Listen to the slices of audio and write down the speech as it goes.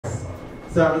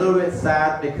So I'm a little bit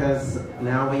sad because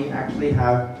now we actually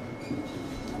have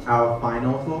our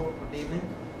final talk of the evening.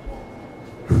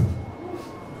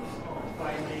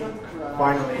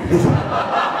 Finally.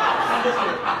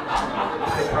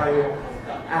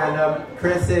 And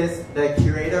Chris is the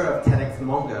curator of TEDx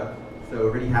Manga, so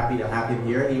really happy to have him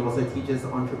here. He also teaches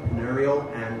entrepreneurial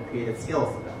and creative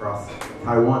skills across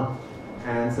Taiwan.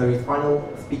 And so he's final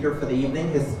speaker for the evening.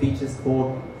 His speech is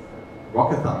called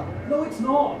Rockefeller. No, it's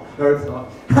not. No, it's not.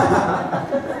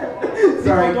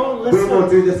 Sorry, we will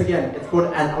do this again. It's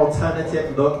called An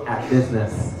Alternative Look at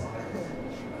Business.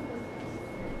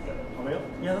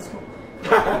 Yeah, that's cool.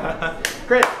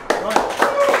 Chris. Right.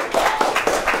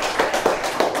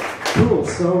 Cool.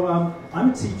 So I'm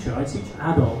a teacher. I teach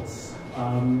adults,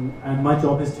 and my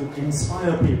job is to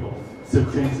inspire people to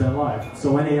change their life.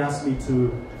 So when he asked me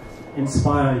to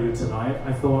inspire you tonight,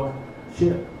 I thought,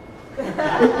 shit.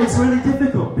 It's really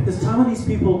difficult because Taiwanese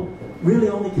people really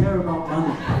only care about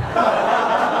money.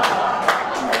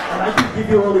 And I can give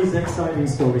you all these exciting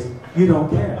stories. You don't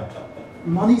care.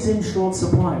 Money's in short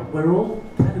supply. We're all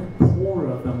kind of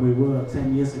poorer than we were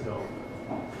 10 years ago.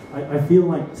 I feel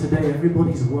like today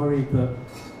everybody's worried that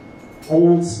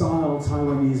old-style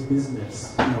Taiwanese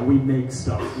business, you know, we make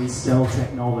stuff, we sell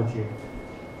technology.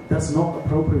 That's not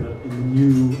appropriate in the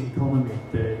new economy,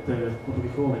 what do we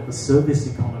call it, the service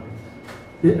economy.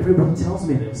 Everybody tells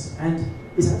me this, and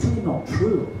it's actually not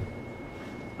true.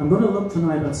 I'm going to look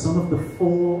tonight at some of the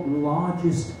 4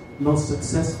 largest, most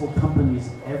successful companies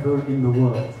ever in the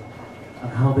world,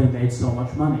 and how they made so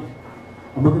much money.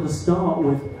 And we're going to start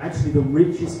with actually the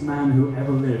richest man who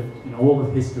ever lived in all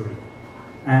of history.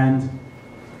 And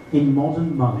in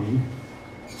modern money,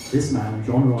 this man,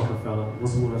 John Rockefeller,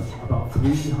 was worth about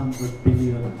 300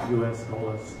 billion US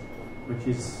dollars, which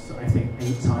is, I think,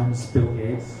 8 times Bill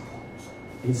Gates.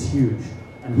 It's huge.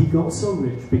 And he got so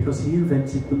rich because he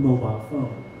invented the mobile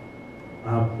phone.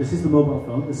 This is the mobile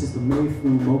phone. This is the Meifu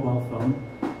mobile phone.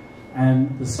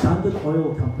 And the Standard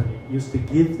Oil Company used to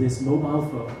give this mobile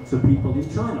phone to people in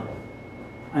China.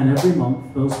 And every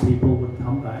month, those people would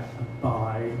come back and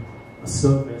buy a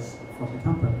service from the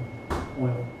company,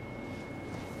 oil.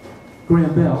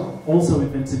 Graham Bell also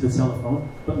invented the telephone,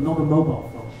 but not a mobile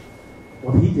phone.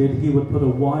 What he did, he would put a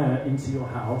wire into your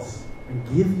house and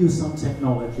give you some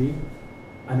technology,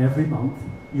 and every month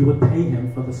you would pay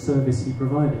him for the service he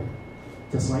provided,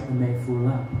 just like the Meifu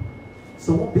lamp.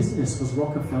 So what business was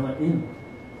Rockefeller in?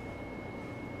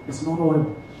 It's not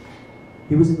oil.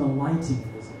 He was in the lighting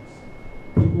business.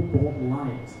 People bought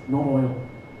light, not oil.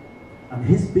 And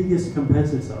his biggest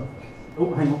competitor,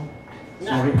 oh, hang on,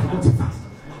 sorry, I went too fast.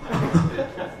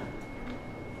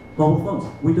 Mobile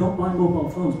phones. We don't buy mobile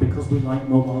phones because we like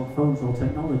mobile phones or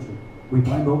technology. We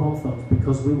buy mobile phones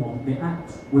because we want the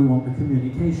apps, we want the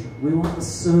communication, we want the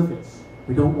service,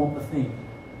 we don't want the thing.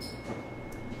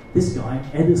 This guy,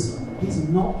 Edison, he's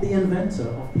not the inventor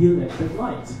of the electric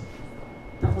light.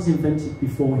 That was invented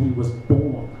before he was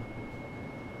born.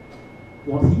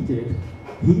 What he did,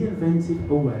 he invented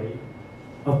a way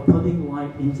of putting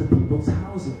light into people's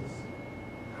houses.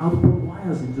 How to put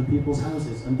wires into people's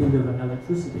houses and deliver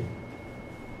electricity.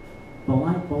 The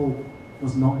light bulb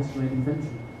was not his great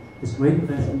invention. His great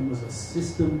invention was a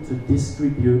system to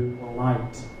distribute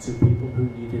light to people who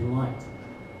needed light.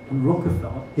 And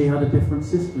Rockefeller, he had a different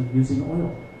system using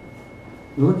oil.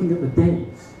 Looking at the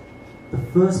dates, the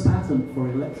first patent for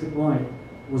electric light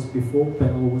was before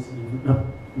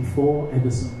before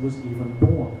Edison was even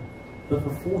born. But for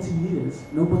 40 years,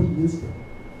 nobody used it.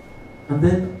 And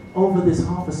then over this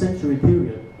half a century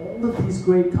period, all of these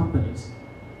great companies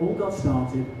all got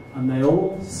started, and they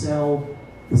all sell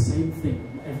the same thing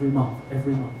every month,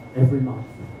 every month, every month.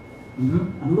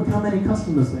 And look how many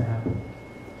customers they have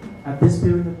at this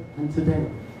period and today.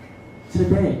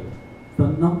 Today, the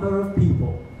number of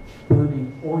people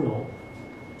burning oil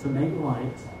to make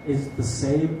light is the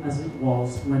same as it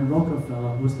was when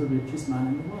Rockefeller was the richest man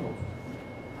in the world.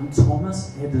 And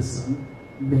Thomas Edison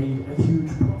made a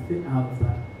huge profit out of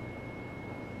that.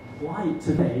 Light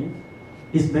today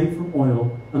is made from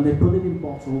oil, and they put it in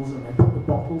bottles, and they put the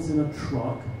bottles in a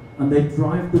truck, and they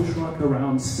drive the truck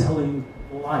around selling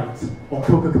light, or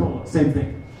Coca-Cola, same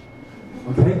thing.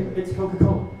 Okay? It's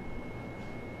Coca-Cola.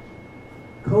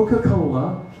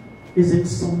 Coca-Cola is in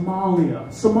Somalia.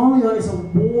 Somalia is a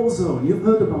war zone. You've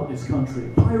heard about this country.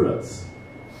 Pirates.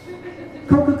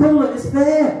 Coca-Cola is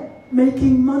there,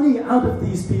 making money out of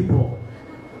these people.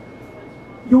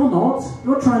 You're not.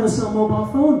 You're trying to sell mobile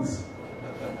phones.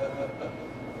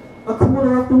 A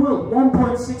quarter of the world,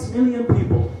 1.6 million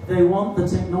people, they want the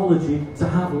technology to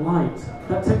have light.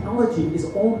 That technology is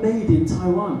all made in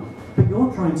Taiwan. But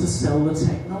you're trying to sell the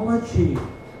technology,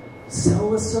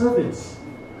 sell the service.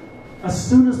 As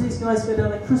soon as these guys get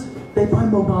electricity, they buy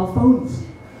mobile phones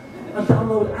and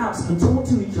download apps and talk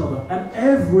to each other. And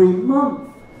every month,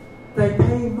 they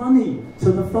pay money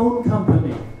to the phone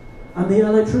company. And the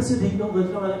electricity, no,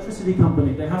 there's no electricity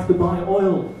company. They have to buy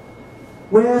oil.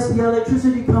 Where's the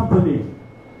electricity company?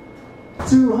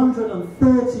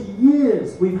 230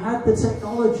 years we've had the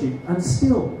technology, and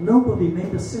still nobody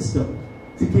made a system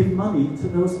to give money to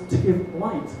those, to give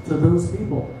light to those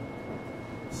people.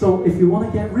 So if you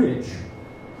want to get rich,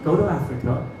 go to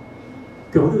Africa,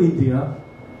 go to India,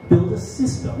 build a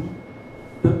system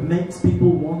that makes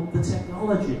people want the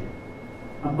technology,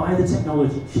 and buy the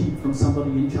technology cheap from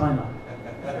somebody in China.